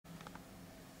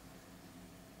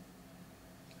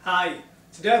Hi,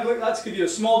 today I'd like to give you a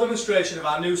small demonstration of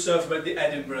our new sofa bed, the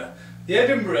Edinburgh. The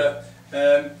Edinburgh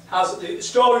has the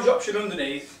storage option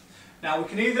underneath. Now we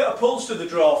can either upholster the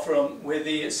drawer front with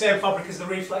the same fabric as the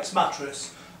reflex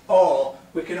mattress, or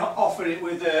we can offer it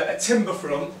with a timber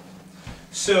front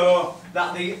so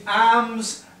that the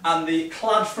arms and the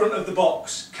clad front of the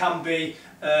box can be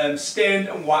stained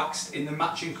and waxed in the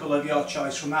matching colour of your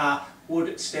choice from our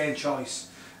wood stain choice.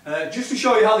 Just to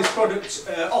show you how this product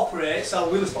operates,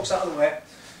 I'll wheel this box out of the way.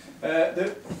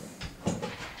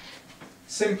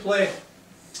 Simply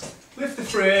lift the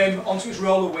frame onto its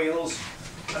roller wheels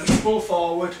and pull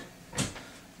forward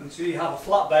until you have a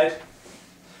flat bed.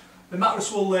 The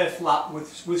mattress will lay flat with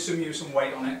some use and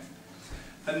weight on it.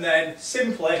 And then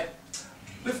simply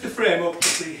lift the frame up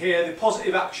so you hear the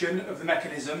positive action of the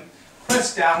mechanism,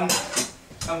 press down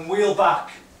and wheel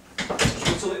back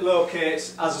until it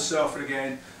locates as a sofa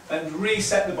again, and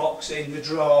reset the box in the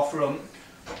drawer front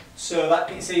so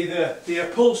that it's either the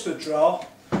upholstered drawer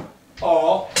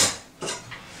or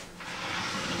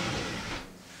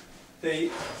the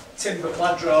timber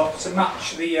clad drawer to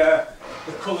match the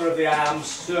colour of the arms.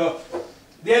 So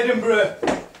the Edinburgh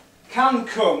can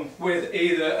come with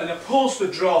either an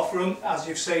upholstered drawer front, as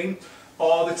you've seen,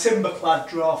 or the timber clad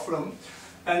drawer front.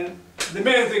 And the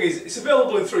main thing is it's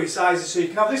available in 3 sizes, so you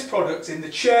can have this product in the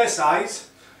chair size,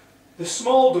 the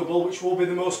small double, which will be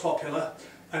the most popular,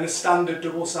 and a standard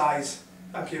double size.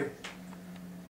 Thank you.